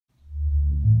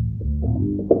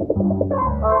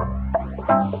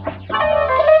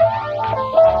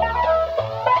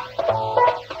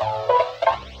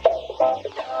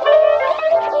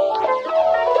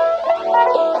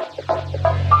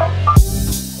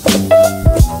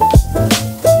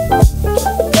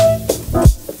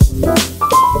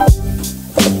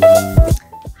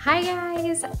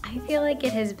I feel like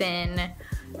it has been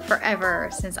forever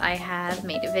since I have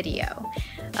made a video.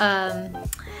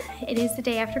 It is the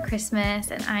day after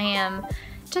Christmas and I am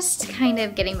just kind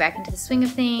of getting back into the swing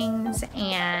of things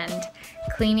and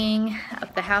cleaning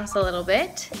up the house a little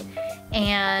bit.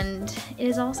 And it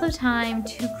is also time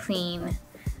to clean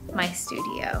my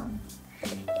studio.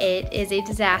 It is a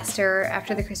disaster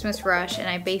after the Christmas rush, and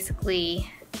I basically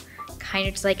kind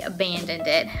of just like abandoned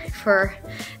it for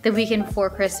the weekend before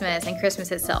Christmas and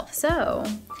Christmas itself. So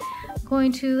I'm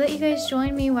going to let you guys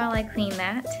join me while I clean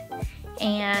that.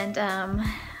 And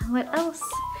what else?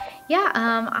 Yeah,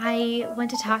 I want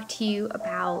to talk to you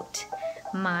about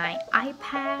my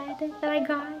iPad that I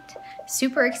got.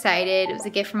 Super excited. It was a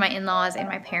gift from my in-laws and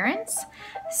my parents.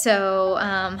 So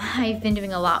I've been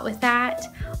doing a lot with that.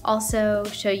 Also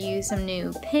show you some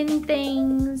new pin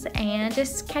things and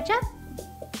just catch up.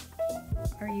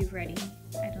 Are you ready?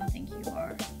 I don't think you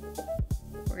are.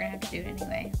 We're gonna have to do it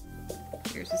anyway.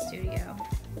 Here's the studio.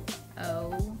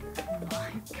 Oh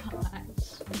my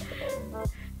gosh.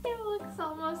 It looks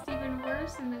almost even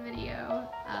worse in the video.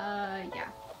 Yeah.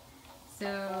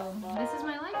 So this is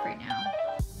my life right now.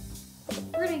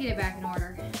 We're gonna get it back in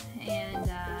order and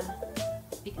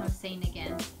become sane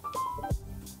again.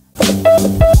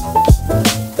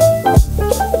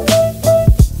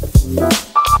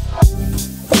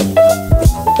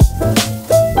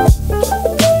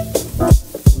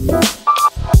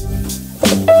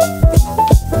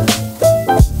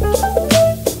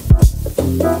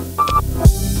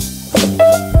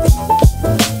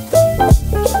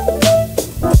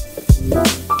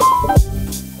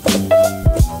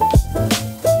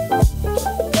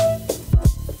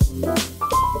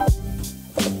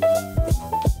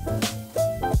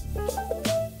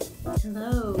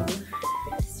 Hello,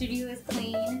 the studio is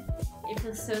clean. It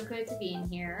feels so good to be in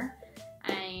here.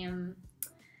 I am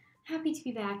happy to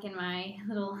be back in my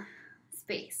little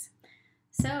space.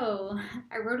 So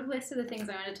I wrote a list of the things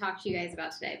I want to talk to you guys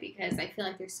about today because I feel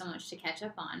like there's so much to catch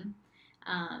up on.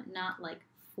 Not like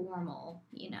formal,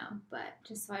 you know, but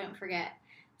just so I don't forget.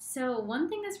 So one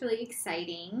thing that's really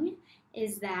exciting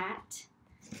is that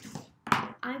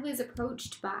I was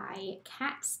approached by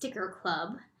Cat Sticker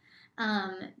Club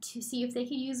to see if they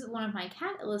could use one of my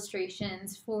cat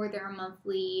illustrations for their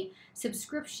monthly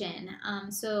subscription.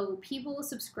 So people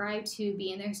subscribe to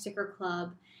be in their sticker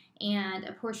club, and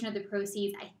a portion of the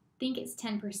proceeds, I think it's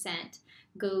 10%,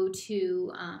 go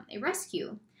to a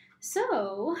rescue.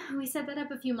 So we set that up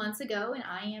a few months ago, and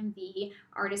I am the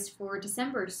artist for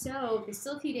December. So there's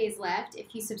still a few days left.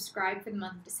 If you subscribe for the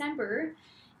month of December,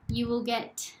 you will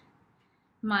get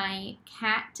my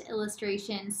cat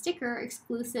illustration sticker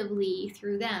exclusively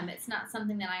through them. It's not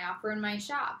something that I offer in my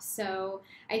shop. So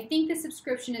I think the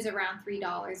subscription is around $3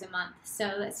 a month.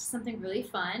 So that's something really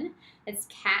fun. It's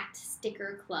Cat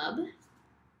Sticker Club.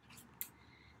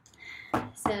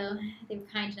 So they were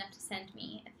kind enough to send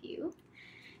me a few.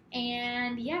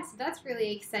 And yeah, so that's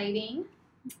really exciting.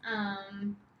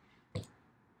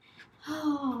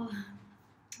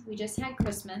 We just had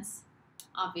Christmas,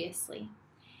 obviously.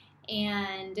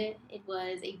 And it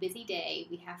was a busy day.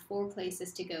 We have 4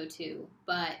 places to go to,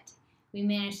 but we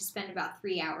managed to spend about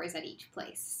 3 hours at each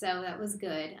place. So that was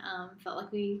good. Felt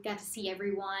like we got to see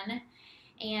everyone.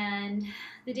 And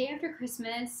the day after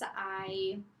Christmas,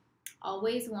 I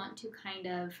always want to kind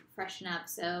of freshen up.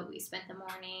 So we spent the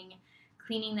morning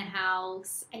cleaning the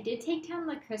house. I did take down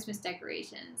the Christmas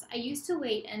decorations. I used to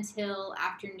wait until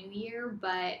after New Year,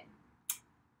 but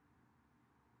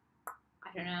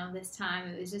I don't know, this time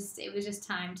it was just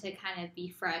time to kind of be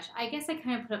fresh. I guess I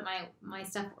kind of put up my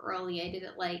stuff early. I did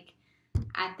it like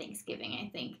at Thanksgiving, I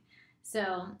think.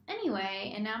 So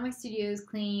anyway, and now my studio is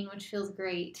clean, which feels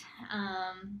great.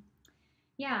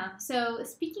 Yeah, so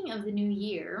speaking of the new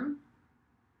year,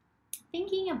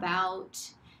 thinking about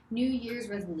New Year's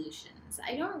resolutions.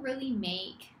 I don't really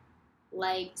make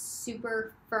like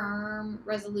super firm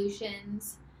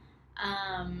resolutions.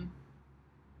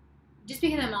 Just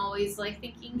because I'm always like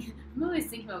thinking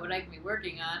about what I can be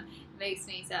working on. It makes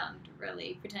me sound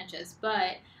really pretentious,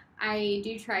 but I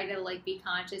do try to like be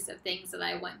conscious of things that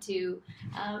I want to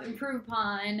improve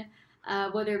upon,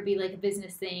 whether it be like a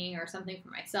business thing or something for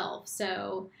myself.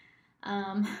 So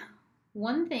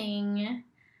one thing,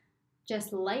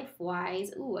 just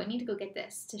life-wise, ooh, I need to go get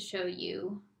this to show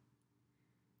you,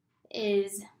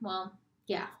 is, well,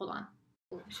 yeah, hold on.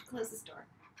 Ooh, I should close this door.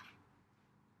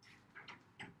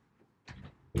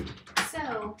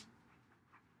 So,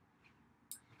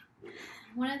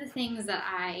 one of the things that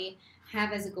I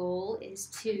have as a goal is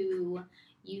to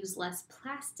use less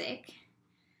plastic,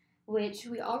 which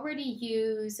we already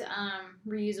use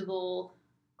reusable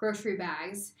grocery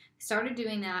bags. Started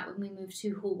doing that when we moved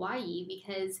to Hawaii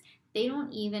because they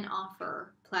don't even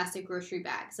offer plastic grocery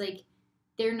bags. Like,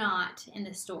 they're not in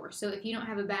the store. So if you don't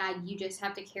have a bag, you just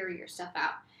have to carry your stuff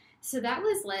out. So that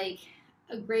was like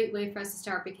a great way for us to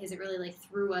start because it really like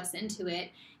threw us into it.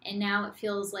 And now it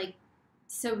feels like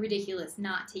so ridiculous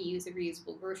not to use a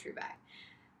reusable grocery bag.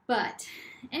 But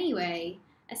anyway,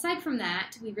 aside from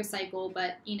that, we recycle,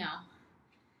 but you know,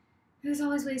 there's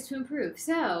always ways to improve.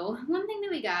 So one thing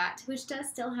that we got, which does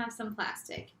still have some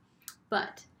plastic,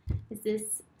 but is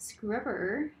this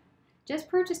scrubber. Just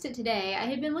purchased it today. I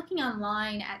had been looking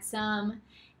online at some,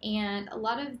 and a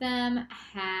lot of them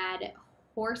had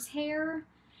horsehair,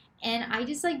 and I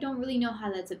just like don't really know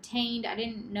how that's obtained. I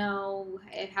didn't know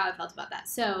how I felt about that.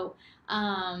 So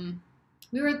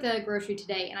we were at the grocery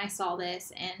today, and I saw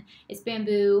this, and it's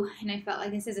bamboo, and I felt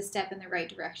like this is a step in the right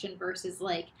direction versus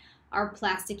like our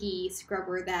plasticky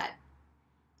scrubber that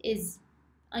is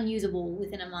unusable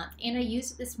within a month. And I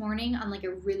used it this morning on like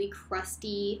a really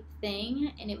crusty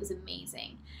thing, and it was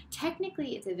amazing.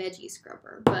 Technically it's a veggie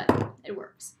scrubber, but it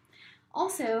works.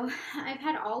 Also, I've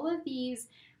had all of these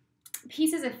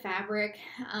pieces of fabric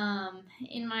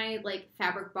in my like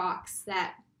fabric box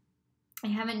that I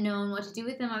haven't known what to do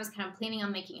with them. I was kind of planning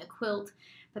on making a quilt,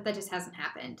 but that just hasn't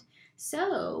happened.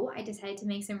 So I decided to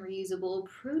make some reusable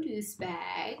produce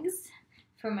bags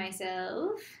for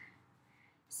myself.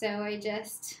 So I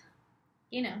just,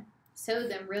 you know,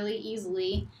 sewed them really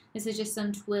easily. This is just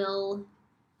some twill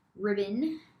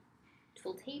ribbon,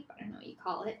 twill tape, I don't know what you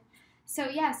call it. So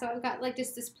yeah, so I've got like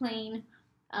just this plain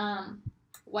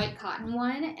white cotton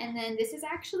one. And then this is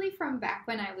actually from back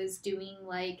when I was doing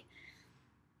like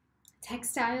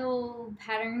textile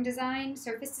pattern design,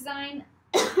 surface design.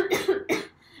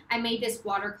 I made this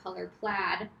watercolor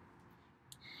plaid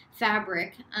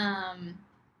fabric, and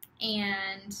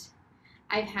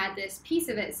I've had this piece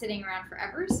of it sitting around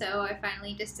forever, so I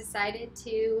finally just decided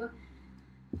to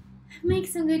make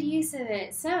some good use of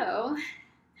it. So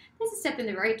that's a step in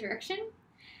the right direction.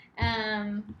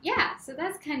 Yeah, so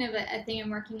that's kind of a thing I'm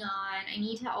working on. I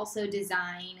need to also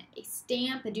design a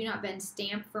stamp, a Do Not Bend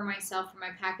stamp for myself for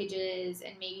my packages,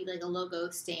 and maybe like a logo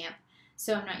stamp,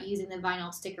 so I'm not using the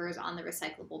vinyl stickers on the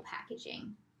recyclable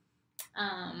packaging.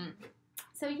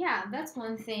 So yeah, that's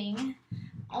one thing.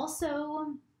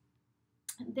 Also,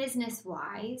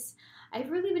 business-wise,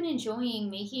 I've really been enjoying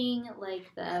making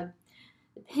like the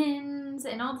pins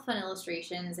and all the fun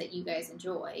illustrations that you guys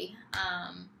enjoy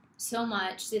so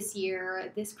much this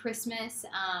year, this Christmas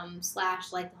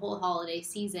slash like the whole holiday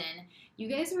season. You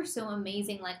guys were so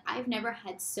amazing. Like, I've never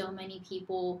had so many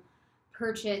people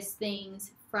purchase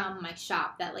things from my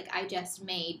shop that like I just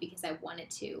made because I wanted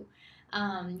to.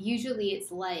 Usually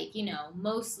it's like, you know,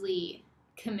 mostly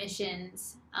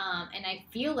commissions, and I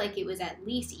feel like it was at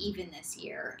least even this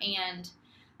year, and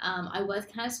I was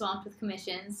kind of swamped with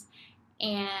commissions,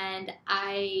 and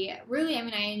I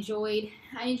enjoyed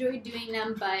doing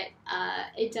them, but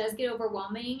it does get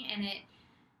overwhelming, and it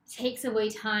takes away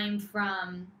time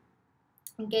from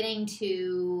getting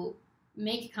to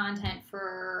make content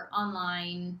for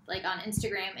online, like on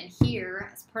Instagram and here.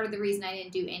 As part of the reason I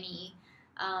didn't do any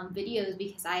videos,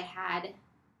 because I had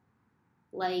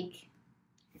like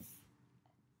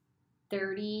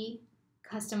 30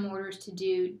 custom orders to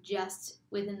do just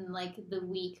within like the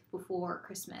week before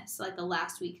Christmas, like the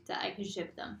last week that I could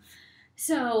ship them.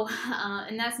 So,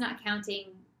 and that's not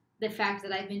counting the fact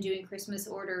that I've been doing Christmas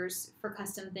orders for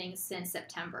custom things since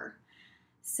September.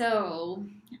 So,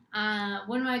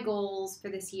 one of my goals for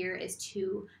this year is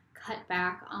to cut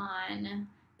back on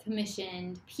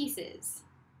commissioned pieces,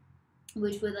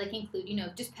 which would like include, you know,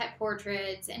 just pet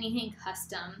portraits, anything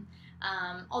custom.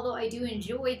 Although I do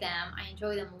enjoy them, I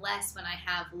enjoy them less when I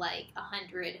have like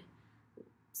 100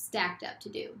 stacked up to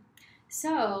do.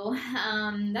 So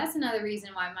that's another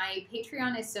reason why my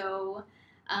Patreon is so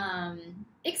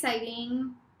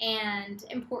exciting and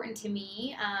important to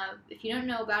me. If you don't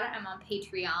know about it, I'm on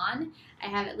Patreon. I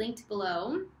have it linked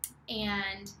below,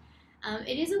 and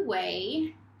it is a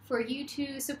way for you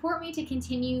to support me to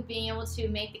continue being able to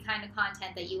make the kind of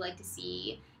content that you like to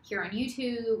see here on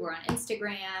YouTube or on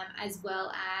Instagram, as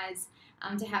well as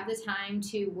to have the time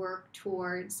to work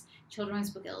towards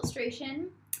children's book illustration,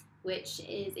 which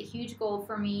is a huge goal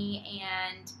for me,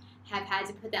 and have had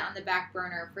to put that on the back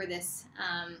burner for this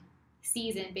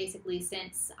season, basically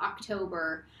since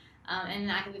October.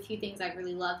 And I have a few things I'd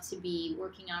really love to be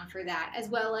working on for that, as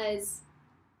well as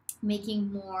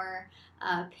making more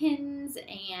pins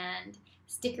and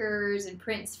stickers and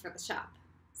prints for the shop.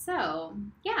 So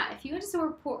yeah, if you want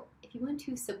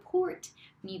to support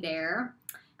me there,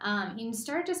 you can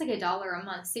start just like $1 a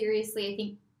month. Seriously, I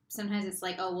think sometimes it's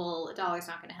like, oh, well, $1's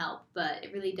not going to help, but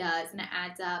it really does, and it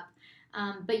adds up.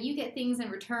 But you get things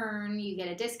in return. You get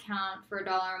a discount for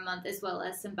 $1 a month, as well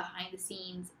as some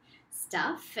behind-the-scenes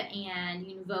stuff, and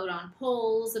you can vote on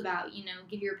polls about,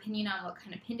 give your opinion on what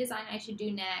kind of pin design I should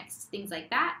do next, things like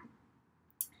that.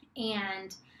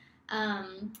 And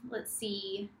let's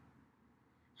see,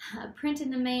 print in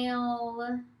the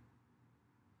mail,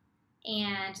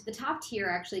 and the top tier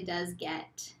actually does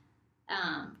get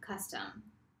custom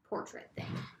portrait thing,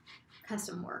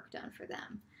 custom work done for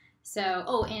them. So,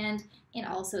 oh, and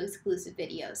also exclusive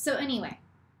videos. So anyway,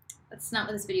 that's not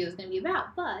what this video is going to be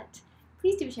about, but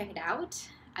please do check it out.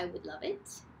 I would love it.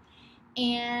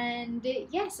 And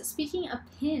yes, speaking of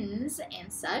pins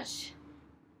and such,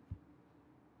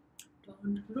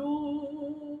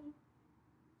 look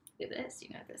at this. You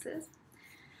know what this is?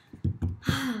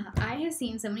 I have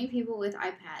seen so many people with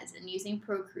iPads and using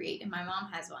Procreate, and my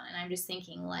mom has one, and I'm just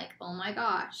thinking, like, oh my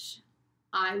gosh,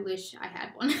 I wish I had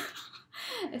one.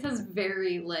 It sounds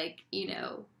very, like,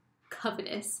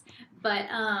 covetous, but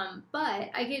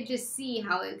I could just see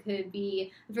how it could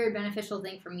be a very beneficial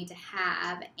thing for me to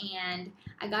have, and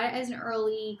I got it as an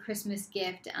early Christmas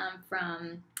gift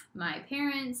from my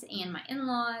parents and my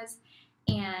in-laws,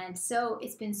 and so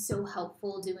it's been so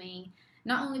helpful doing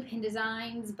not only pin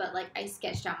designs, but like I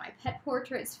sketched out my pet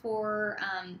portraits for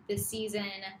this season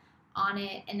on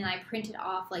it, and then I printed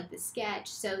off like the sketch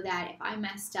so that if I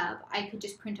messed up, I could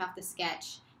just print off the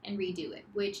sketch and redo it,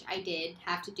 which I did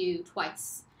have to do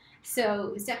twice. So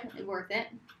it was definitely worth it.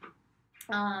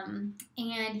 And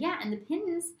yeah, and the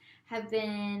pins have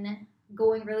been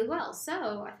going really well.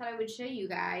 So I thought I would show you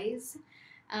guys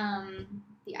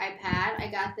the iPad. I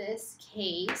got this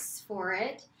case for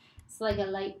it. It's like a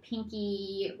light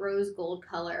pinky rose gold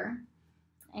color,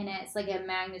 and it's like a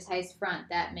magnetized front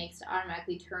that makes it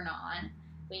automatically turn on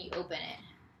when you open it,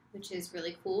 which is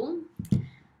really cool.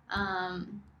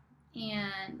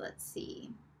 And let's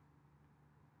see.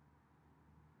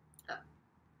 Oh.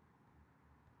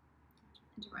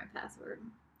 Enter my password.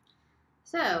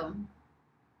 So,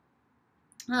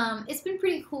 it's been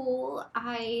pretty cool.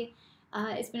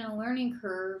 It's been a learning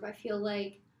curve. I feel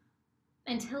like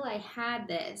until I had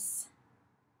this,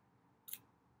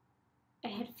 I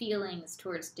had feelings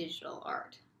towards digital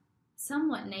art.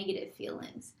 Somewhat negative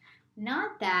feelings.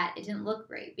 Not that it didn't look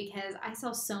great, because I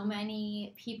saw so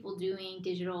many people doing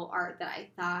digital art that I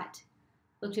thought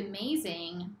looked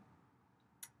amazing,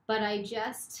 but I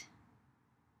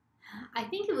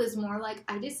think it was more like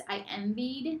I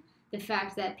envied the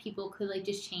fact that people could like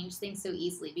just change things so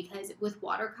easily, because with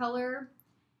watercolor,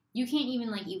 you can't even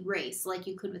like erase like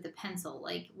you could with a pencil.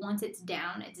 Like once it's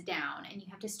down, and you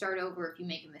have to start over if you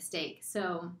make a mistake.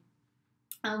 So,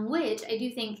 which I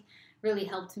do think really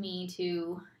helped me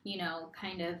to,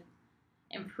 kind of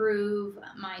improve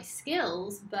my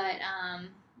skills. But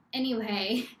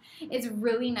anyway, it's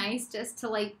really nice just to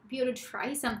like be able to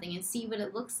try something and see what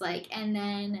it looks like, and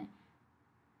then,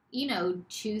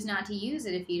 choose not to use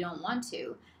it if you don't want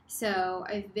to. So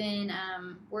I've been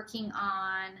working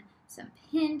on some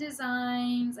pin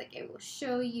designs, like I will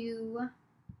show you.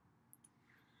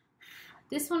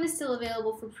 This one is still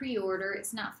available for pre-order.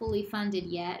 It's not fully funded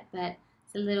yet, but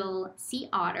it's a little sea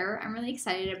otter. I'm really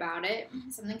excited about it.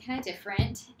 Something kind of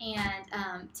different. And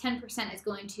 10% is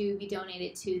going to be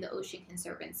donated to the Ocean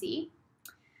Conservancy.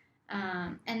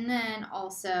 And then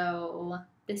also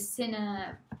the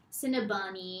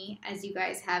Cinnabunny, as you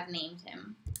guys have named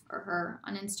him or her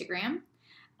on Instagram.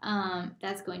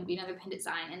 That's going to be another pin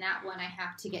design, and that one I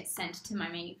have to get sent to my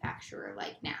manufacturer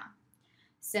like now.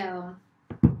 So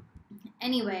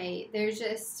anyway, there's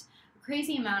just a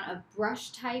crazy amount of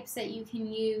brush types that you can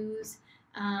use.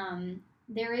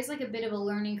 There is like a bit of a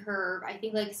learning curve. I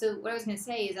think like, so what I was going to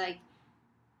say is like,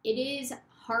 it is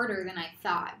harder than I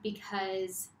thought,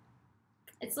 because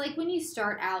it's like when you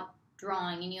start out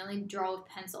drawing and you only draw with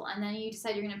pencil, and then you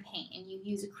decide you're going to paint and you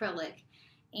use acrylic.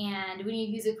 And when you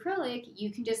use acrylic, you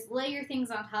can just layer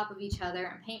things on top of each other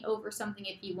and paint over something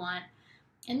if you want.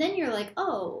 And then you're like,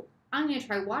 oh, I'm going to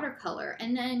try watercolor.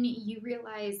 And then you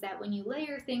realize that when you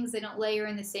layer things, they don't layer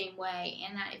in the same way.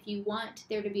 And that if you want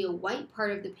there to be a white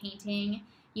part of the painting,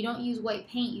 you don't use white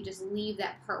paint, you just leave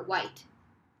that part white.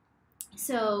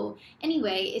 So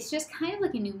anyway, it's just kind of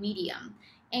like a new medium.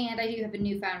 And I do have a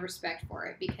newfound respect for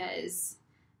it, because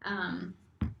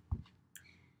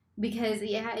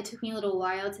yeah, it took me a little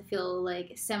while to feel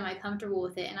like semi-comfortable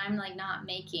with it, and I'm like not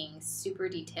making super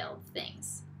detailed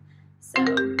things. So,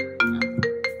 phone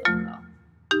call.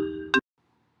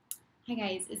 Hi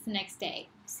guys, it's the next day,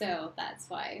 so that's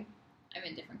why I'm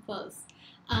in different clothes.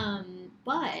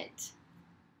 But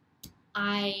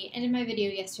I ended my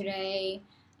video yesterday.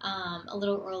 a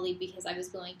little early because I was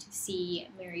going to see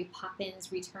Mary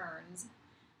Poppins Returns.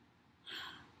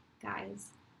 Guys,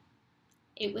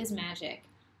 it was magic.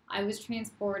 I was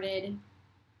transported.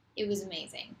 It was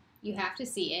amazing. You have to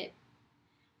see it.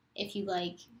 If you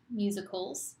like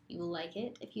musicals, you will like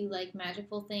it. If you like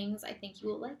magical things, I think you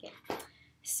will like it.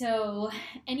 So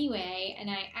anyway, and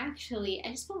I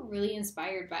just felt really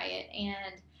inspired by it,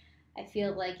 and I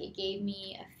feel like it gave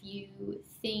me a few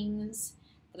things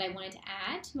that I wanted to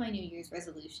add to my New Year's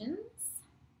resolutions.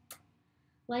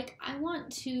 Like, I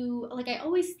want to, like, I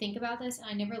always think about this, and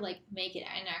I never, like, make it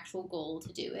an actual goal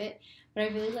to do it, but I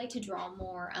really like to draw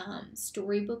more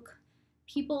storybook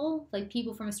people, like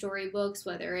people from storybooks,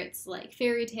 whether it's, like,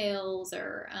 fairy tales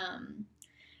or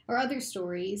other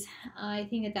stories. I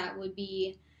think that that would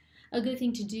be a good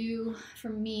thing to do for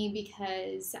me,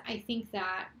 because I think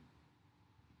that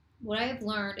what I've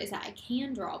learned is that I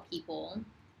can draw people,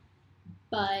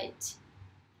 but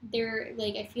they're,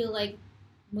 like, I feel like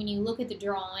when you look at the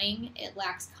drawing, it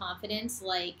lacks confidence.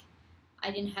 Like,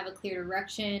 I didn't have a clear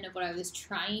direction of what I was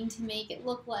trying to make it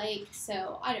look like.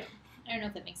 So I don't know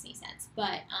if that makes any sense,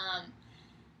 but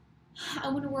I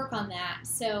want to work on that.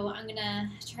 So I'm gonna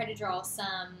try to draw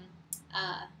some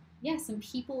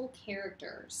people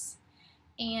characters.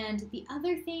 And the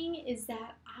other thing is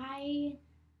that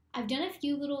I've done a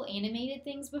few little animated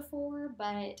things before,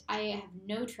 but I have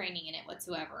no training in it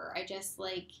whatsoever.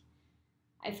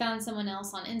 I found someone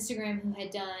else on Instagram who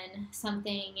had done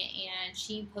something, and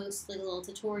she posted a little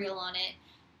tutorial on it.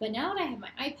 But now that I have my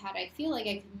iPad, I feel like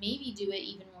I could maybe do it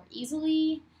even more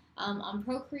easily on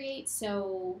Procreate.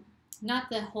 So not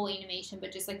the whole animation,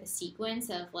 but just like the sequence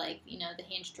of, like, you know, the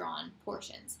hand-drawn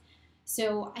portions.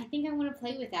 So I think I want to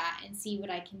play with that and see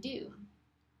what I can do.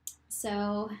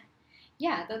 So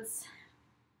yeah, those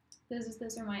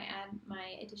are my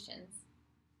additions.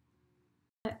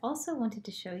 I also wanted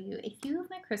to show you a few of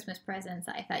my Christmas presents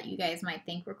that I thought you guys might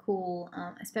think were cool,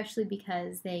 especially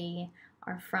because they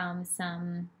are from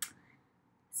some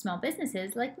small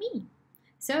businesses like me.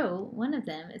 So one of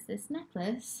them is this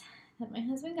necklace that my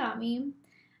husband got me.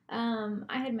 I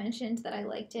had mentioned that I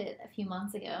liked it a few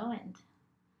months ago, and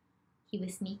he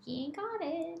was sneaky and got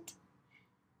it.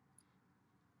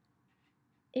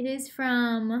 It is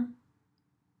from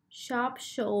Shop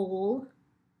Shoal,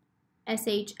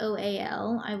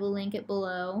 SHOAL. I will link it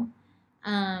below.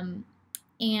 And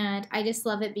I just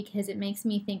love it because it makes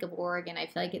me think of Oregon. I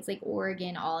feel like it's like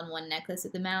Oregon all in one necklace,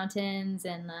 with the mountains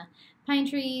and the pine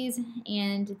trees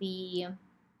and the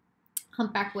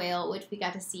humpback whale, which we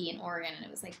got to see in Oregon, and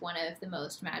it was like one of the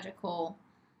most magical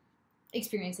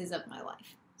experiences of my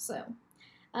life. So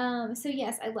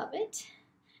yes, I love it.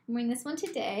 I'm wearing this one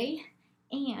today,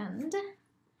 and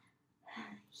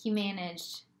he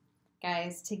managed,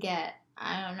 guys, to get,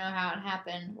 I don't know how it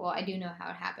happened. Well, I do know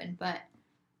how it happened, but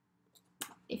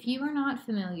if you are not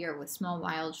familiar with Small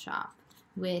Wild Shop,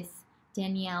 with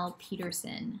Danielle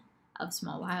Peterson of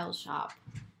Small Wild Shop,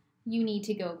 you need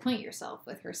to go acquaint yourself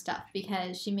with her stuff,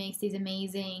 because she makes these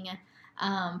amazing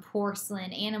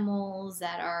porcelain animals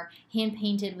that are hand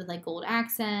painted with like gold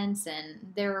accents,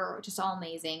 and they're just all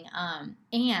amazing.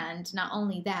 And not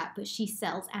only that, but she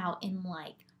sells out in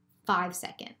like 5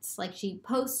 seconds. Like, she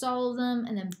posts all of them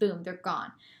and then boom, they're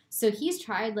gone. So he's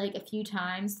tried like a few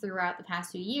times throughout the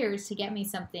past few years to get me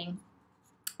something,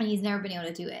 and he's never been able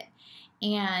to do it.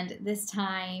 And this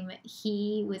time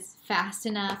he was fast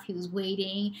enough. He was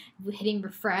waiting, hitting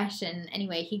refresh, and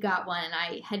anyway, he got one, and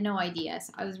I had no idea.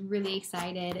 So I was really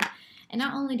excited. And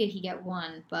not only did he get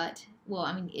one, but, well,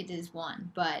 I mean, it is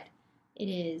one, but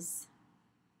it's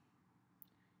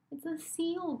a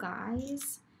seal,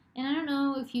 guys. And I don't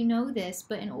know if you know this,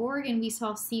 but in Oregon we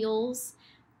saw seals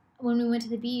when we went to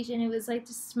the beach, and it was like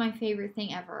just my favorite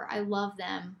thing ever. I love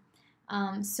them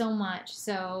so much.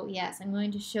 So yes, I'm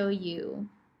going to show you.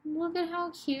 Look at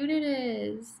how cute it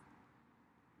is.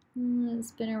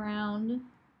 Spin around.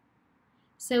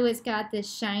 So it's got this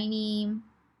shiny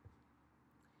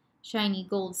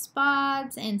gold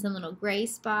spots and some little gray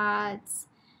spots.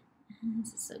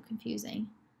 This is so confusing.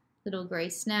 Little gray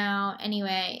snout.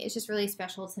 Anyway, it's just really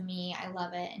special to me. I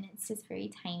love it, and it's just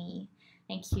very tiny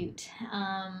and cute.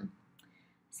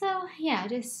 So yeah, it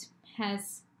just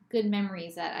has good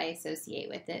memories that I associate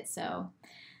with it. So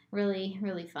really,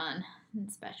 really fun and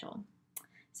special.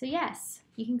 So yes,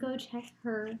 you can go check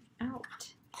her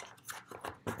out.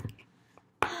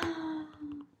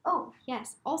 Oh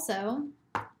yes, also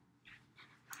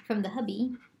from the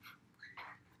hubby,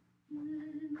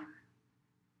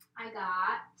 I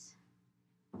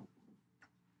got,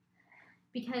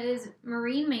 because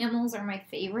marine mammals are my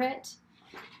favorite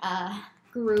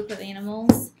group of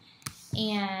animals,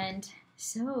 and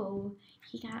So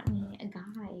he got me a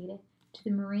guide to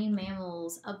the marine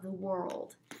mammals of the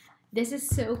world. This is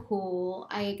so cool.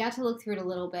 I got to look through it a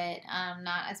little bit,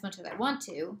 not as much as I want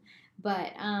to,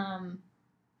 but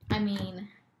I mean,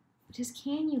 just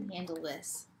can you handle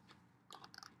this?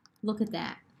 Look at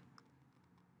that.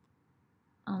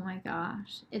 Oh my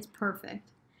gosh, it's perfect.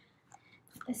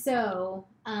 So,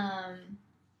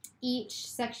 each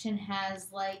section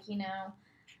has like, you know,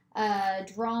 a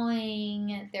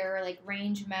drawing, their like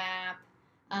range map,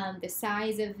 the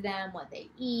size of them, what they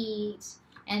eat,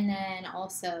 and then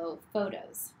also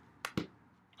photos.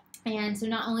 And so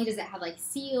not only does it have like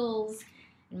seals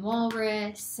and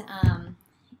walrus,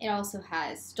 it also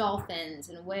has dolphins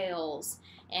and whales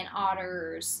and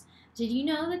otters. Did you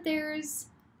know that there's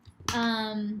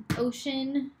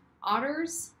ocean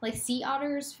otters, like sea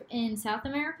otters in South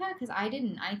America? Because I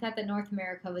didn't. I thought that North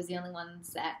America was the only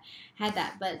ones that had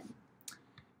that, but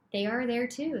they are there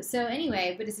too. So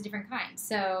anyway, but it's a different kind.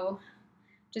 So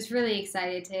just really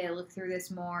excited to look through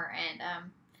this more and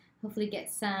hopefully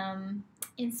get some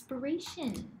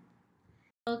inspiration.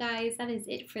 Well guys, that is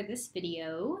it for this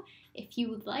video. If you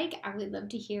would like, I would love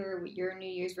to hear what your New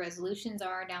Year's resolutions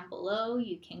are down below.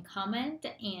 You can comment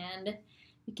and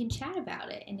we can chat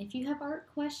about it. And if you have art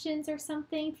questions or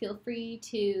something, feel free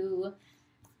to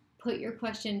put your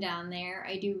question down there.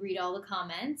 I do read all the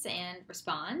comments and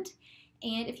respond.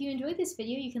 And if you enjoyed this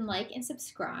video, you can like and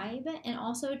subscribe, and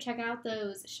also check out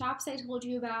those shops I told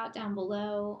you about down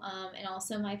below, and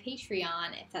also my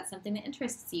Patreon if that's something that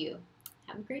interests you.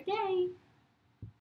 Have a great day!